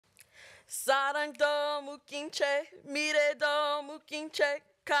사랑도 묶인 채 미래도 묶인 채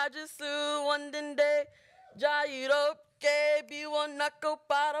가질 수 없는데 자유롭게 비워놨고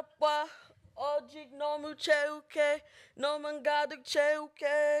바라봐 오직 너무 채울게 너만 가득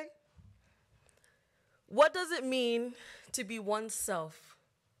채울게. What does it mean to be oneself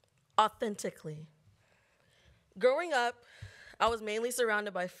authentically? Growing up, I was mainly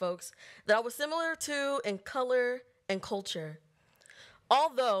surrounded by folks that I was similar to in color and culture.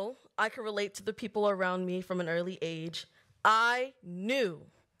 Although I could relate to the people around me from an early age, I knew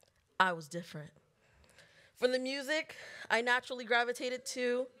I was different. From the music I naturally gravitated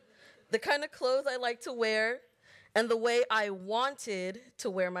to, the kind of clothes I liked to wear, and the way I wanted to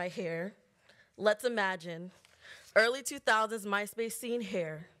wear my hair, let's imagine early 2000s MySpace scene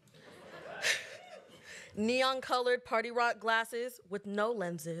hair, neon colored party rock glasses with no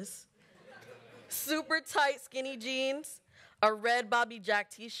lenses, super tight skinny jeans, a red Bobby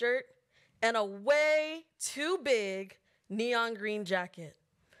Jack t-shirt, and a way too big neon green jacket,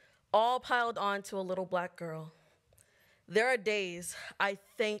 all piled onto a little black girl. There are days I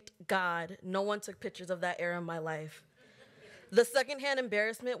thanked God no one took pictures of that era in my life. The secondhand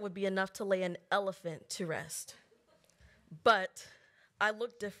embarrassment would be enough to lay an elephant to rest. But I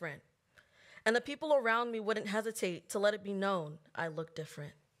looked different, and the people around me wouldn't hesitate to let it be known I looked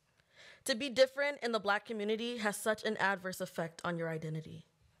different. To be different in the Black community has such an adverse effect on your identity.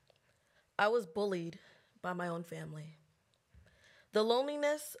 I was bullied by my own family. The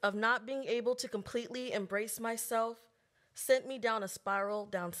loneliness of not being able to completely embrace myself sent me down a spiral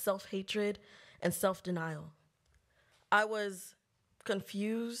down self-hatred and self-denial. I was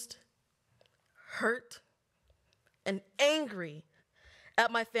confused, hurt, and angry at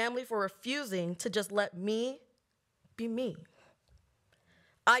my family for refusing to just let me be me.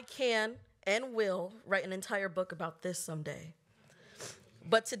 I can and will write an entire book about this someday.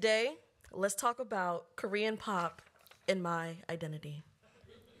 But today, let's talk about Korean pop and my identity.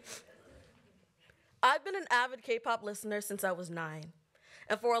 I've been an avid K-pop listener since I was 9.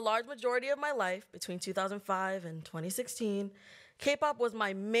 And for a large majority of my life, between 2005 and 2016, K-pop was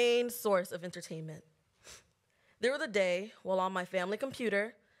my main source of entertainment. There was a day, while on my family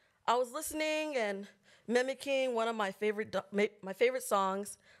computer, I was listening and mimicking one of my favorite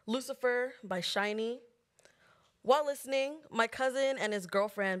songs, Lucifer by SHINee. While listening, my cousin and his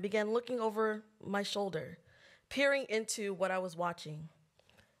girlfriend began looking over my shoulder, peering into what I was watching.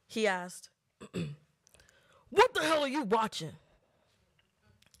 He asked, "What the hell are you watching?"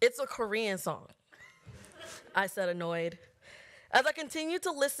 "It's a Korean song," I said, annoyed. As I continued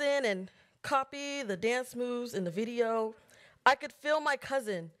to listen and copy the dance moves in the video, I could feel my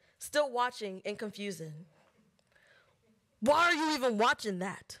cousin still watching in confusion. "Why are you even watching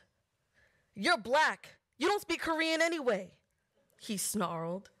that? You're Black. You don't speak Korean anyway," he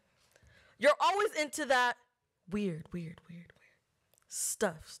snarled. "You're always into that weird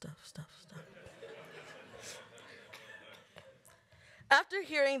stuff. After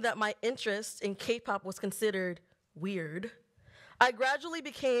hearing that my interest in K-pop was considered weird, I gradually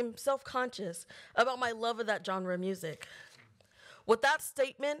became self-conscious about my love of that genre of music. What that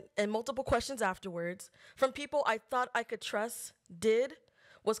statement and multiple questions afterwards from people I thought I could trust did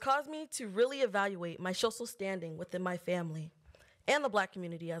was cause me to really evaluate my social standing within my family and the Black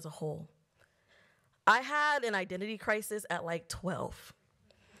community as a whole. I had an identity crisis at like 12,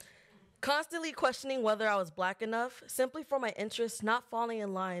 constantly questioning whether I was Black enough simply for my interests not falling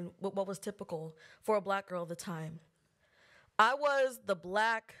in line with what was typical for a Black girl at the time. I was the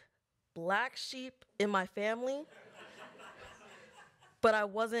black sheep in my family, but I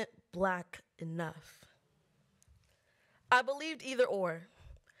wasn't Black enough. I believed either or.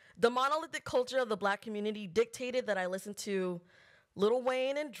 The monolithic culture of the Black community dictated that I listen to Lil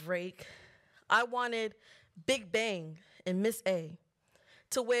Wayne and Drake. I wanted Big Bang and Miss A.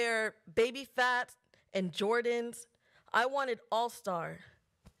 To wear Baby Fat and Jordans, I wanted All Star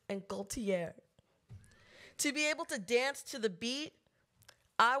and Gaultier. To be able to dance to the beat,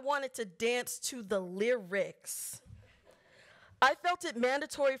 I wanted to dance to the lyrics. I felt it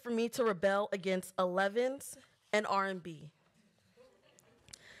mandatory for me to rebel against 11s and R&B.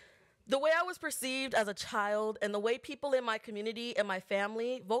 The way I was perceived as a child and the way people in my community and my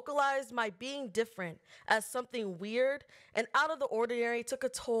family vocalized my being different as something weird and out of the ordinary took a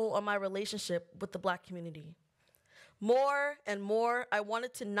toll on my relationship with the Black community. More and more, I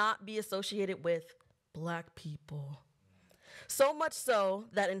wanted to not be associated with Black people. So much so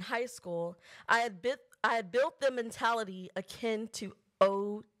that in high school, I had built the mentality akin to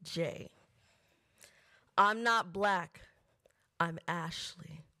OJ. I'm not Black, I'm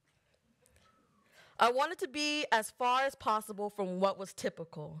Ashley. I wanted to be as far as possible from what was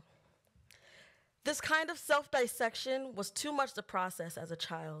typical. This kind of self-dissection was too much to process as a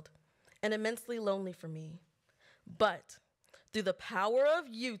child and immensely lonely for me. But through the power of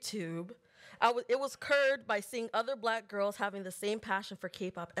YouTube, it was curbed by seeing other Black girls having the same passion for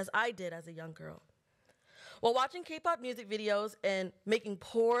K-pop as I did as a young girl. While watching K-pop music videos and making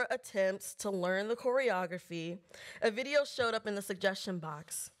poor attempts to learn the choreography, a video showed up in the suggestion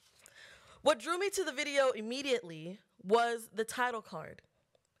box. What drew me to the video immediately was the title card.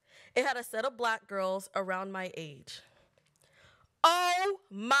 It had a set of Black girls around my age. Oh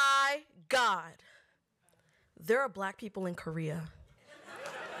my God. There are Black people in Korea.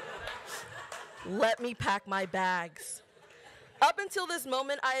 Let me pack my bags. Up until this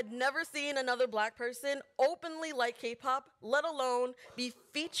moment, I had never seen another Black person openly like K-pop, let alone be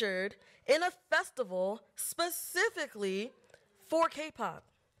featured in a festival specifically for K-pop.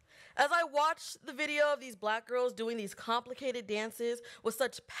 As I watched the video of these Black girls doing these complicated dances with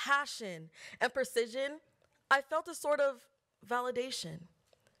such passion and precision, I felt a sort of validation.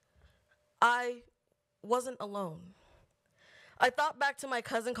 I wasn't alone. I thought back to my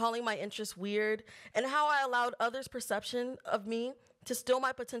cousin calling my interests weird and how I allowed others' perception of me to steal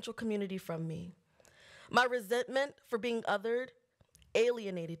my potential community from me. My resentment for being othered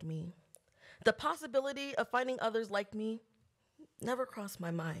alienated me. The possibility of finding others like me never crossed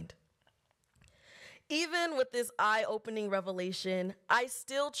my mind. Even with this eye-opening revelation, I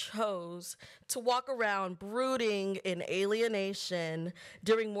still chose to walk around brooding in alienation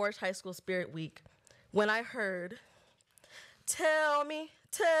during Moorish High School Spirit Week when I heard, "Tell me,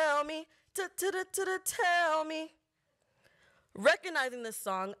 tell me, tell me." Recognizing this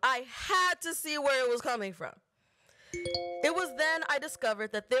song, I had to see where it was coming from. It was then I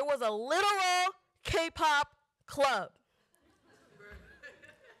discovered that there was a literal K-pop club.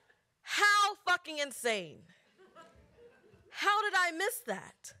 How fucking insane. How did I miss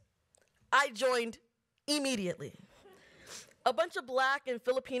that? I joined immediately. A bunch of Black and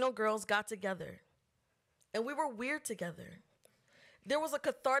Filipino girls got together, and we were weird together. There was a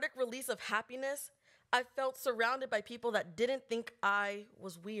cathartic release of happiness. I felt surrounded by people that didn't think I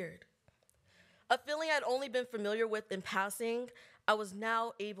was weird. A feeling I'd only been familiar with in passing, I was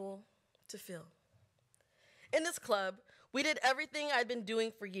now able to feel. In this club, we did everything I'd been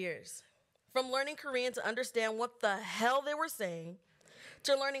doing for years, from learning Korean to understand what the hell they were saying,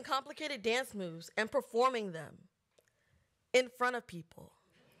 to learning complicated dance moves and performing them in front of people.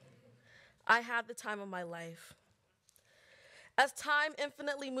 I had the time of my life. As time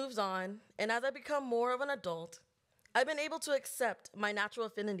infinitely moves on, and as I become more of an adult, I've been able to accept my natural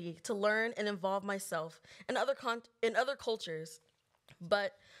affinity to learn and involve myself in other cultures,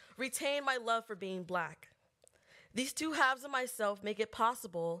 but retain my love for being Black. These two halves of myself make it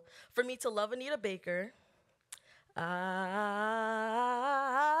possible for me to love Anita Baker. I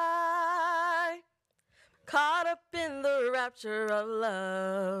caught up in the rapture of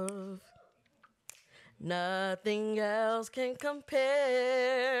love. Nothing else can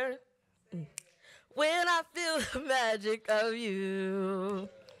compare. When I feel the magic of you,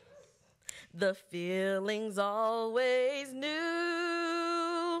 the feeling's always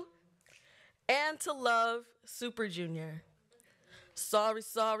new. And to love Super Junior. Sorry,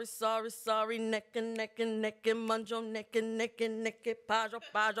 sorry, sorry, sorry, neckin', neckin', neckin', manjo, neckin', neckin', neckin', pajo,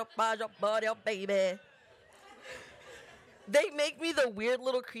 pajo, pajo, body, baby. They make me the weird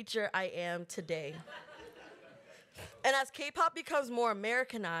little creature I am today. And as K-pop becomes more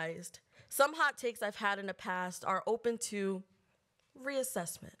Americanized, some hot takes I've had in the past are open to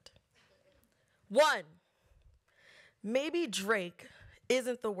reassessment. 1, maybe Drake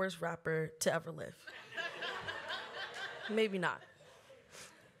isn't the worst rapper to ever live. Maybe not.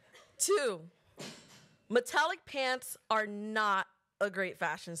 2, metallic pants are not a great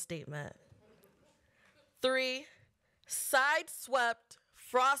fashion statement. 3, side-swept,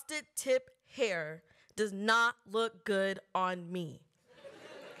 frosted tip hair does not look good on me.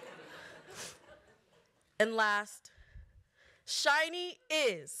 And last, SHINee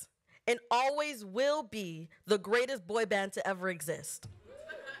is and always will be the greatest boy band to ever exist.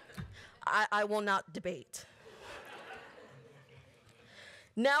 I will not debate.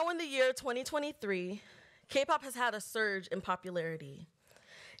 Now in the year 2023, K-pop has had a surge in popularity.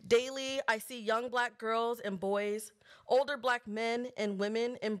 Daily, I see young Black girls and boys, older Black men and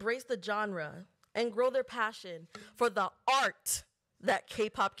women embrace the genre and grow their passion for the art that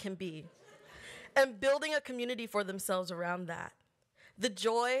K-pop can be, and building a community for themselves around that. The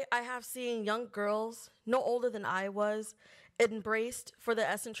joy I have seeing young girls, no older than I was, embraced for their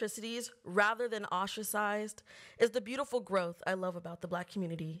eccentricities rather than ostracized is the beautiful growth I love about the Black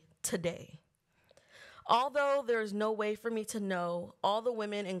community today. Although there is no way for me to know all the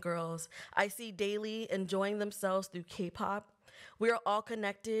women and girls I see daily enjoying themselves through K-pop, we are all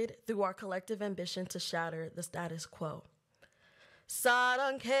connected through our collective ambition to shatter the status quo.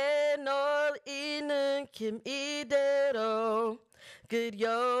 사랑해 널 있는 힘 이대로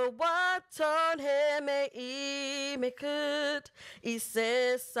그려왔던 헤매임의 끝 이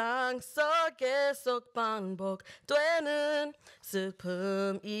세상 속에 속 반복되는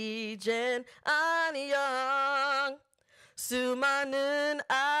슬픔 이젠 아니야 수많은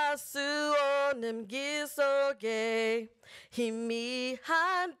아쉬운 길 속에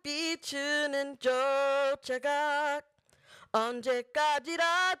희미한 비추는 조차각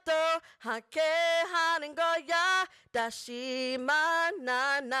언제까지라도 함께 하는 거야 다시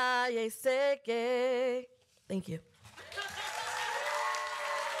만나 나의 세계. Thank you.